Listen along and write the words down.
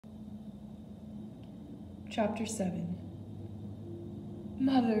Chapter 7.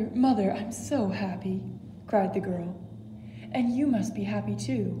 "Mother, Mother, I'm so happy," cried the girl. "And you must be happy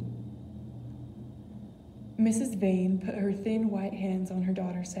too." Mrs. Vane put her thin white hands on her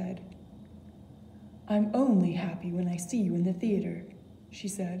daughter's head. "I'm only happy when I see you in the theater," she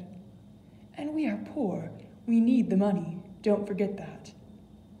said. "And we are poor. We need the money. Don't forget that.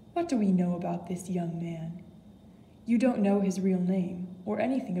 What do we know about this young man? You don't know his real name or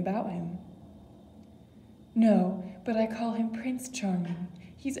anything about him." "No, but I call him Prince Charming.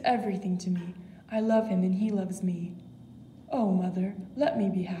 He's everything to me. I love him and he loves me. Oh, Mother, let me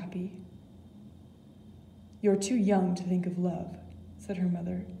be happy." "You're too young to think of love," said her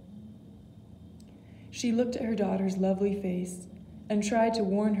mother. She looked at her daughter's lovely face and tried to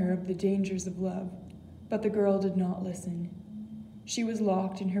warn her of the dangers of love, but the girl did not listen. She was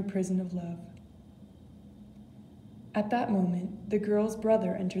locked in her prison of love. At that moment, the girl's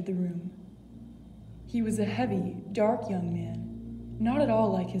brother entered the room. He was a heavy, dark young man, not at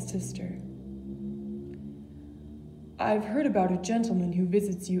all like his sister. "I've heard about a gentleman who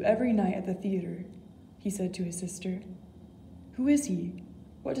visits you every night at the theater," he said to his sister. "Who is he?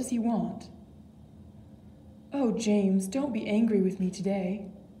 What does he want?" "Oh, James, don't be angry with me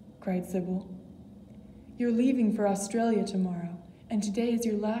today," cried Sybil. "You're leaving for Australia tomorrow, and today is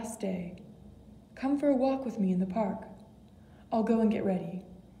your last day. Come for a walk with me in the park. I'll go and get ready."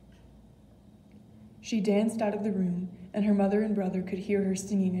 She danced out of the room, and her mother and brother could hear her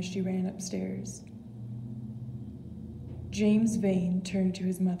singing as she ran upstairs. James Vane turned to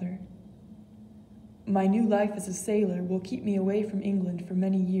his mother. "My new life as a sailor will keep me away from England for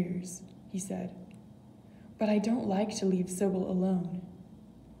many years," he said. "But I don't like to leave Sybil alone."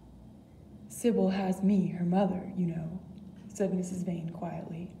 "Sybil has me, her mother, you know," said Mrs. Vane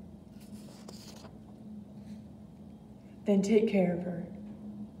quietly. "Then take care of her."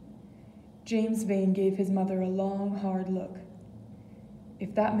 James Vane gave his mother a long, hard look.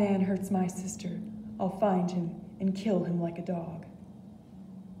 "If that man hurts my sister, I'll find him and kill him like a dog."